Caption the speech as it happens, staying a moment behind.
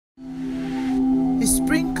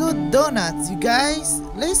Sprinkled donuts, you guys.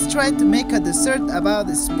 Let's try to make a dessert about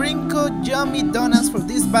the sprinkled yummy donuts for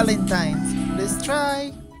this Valentine's. Let's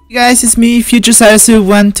try. Hey guys, it's me, Future Sarsu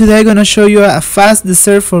One. Today I'm gonna show you a fast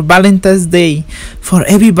dessert for Valentine's Day for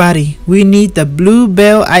everybody. We need the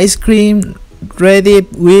bluebell ice cream, ready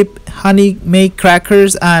whipped honey made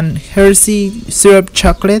crackers, and Hershey syrup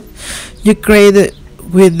chocolate. You create it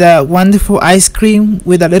with the wonderful ice cream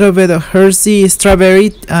with a little bit of Hershey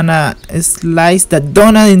strawberry, and slice the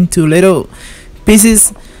donut into little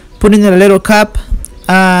pieces, put in a little cup,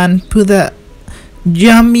 and put the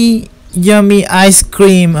yummy ice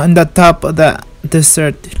cream on the top of the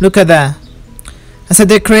dessert. Look at that. As a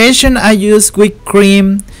decoration, I use whipped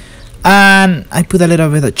cream and I put a little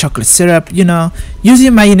bit of chocolate syrup. You know, use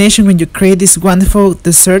your imagination when you create these wonderful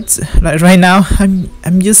desserts. Like right now,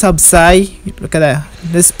 I'm just outside. Look at that.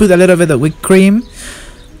 Let's put a little bit of whipped cream.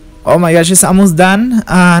 Oh my gosh, it's almost done.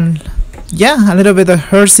 And yeah, a little bit of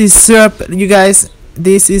Hershey syrup. You guys,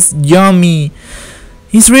 this is yummy.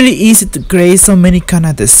 It's really easy to create so many kind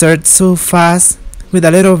of desserts so fast with a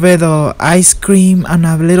little bit of ice cream and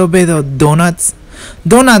a little bit of donuts.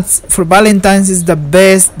 Donuts for Valentine's is the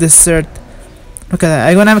best dessert. Look at that.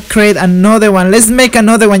 I'm gonna create another one. Let's make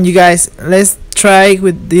another one, you guys. Let's try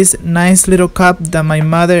with this nice little cup that my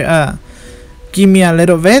mother give me a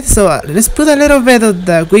little bit. So let's put a little bit of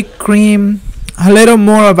the whipped cream, a little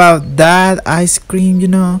more about that ice cream, you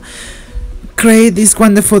know. Create this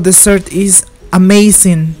wonderful dessert is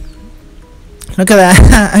amazing. Look at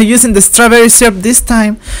that. I'm using the strawberry syrup this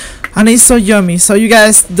time and it's so yummy. So you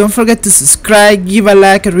guys, don't forget to subscribe, give a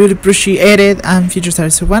like, I really appreciate it. I'm Future Star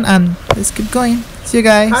 1 and let's keep going. See you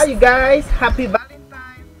guys. Hi you guys, happy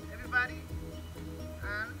Valentine everybody.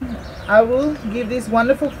 And I will give these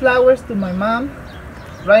wonderful flowers to my mom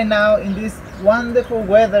right now in this wonderful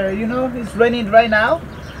weather. You know, it's raining right now.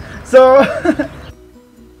 So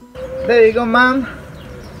there you go, mom.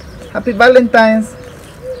 Happy Valentine's.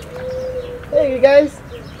 Hey you guys.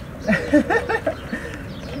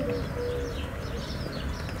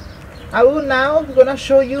 I will now gonna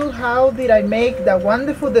show you how did I make the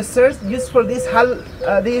wonderful desserts used for this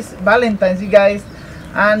Valentine's, you guys.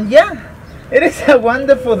 And yeah, it is a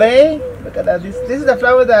wonderful day. Look at that. This is the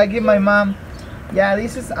flower that I give my mom. Yeah,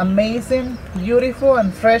 this is amazing, beautiful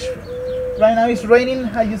and fresh. Right now it's raining,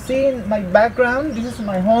 as you see in my background. This is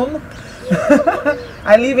my home.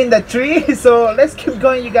 I live in the tree. So let's keep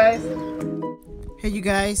going, you guys. Hey you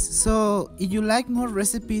guys, so if you like more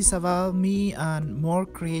recipes about me and more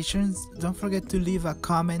creations, don't forget to leave a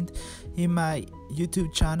comment in my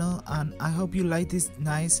YouTube channel. And I hope you like this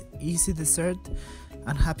nice easy dessert,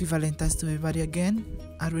 and happy Valentine's to everybody again.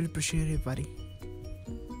 I really appreciate everybody.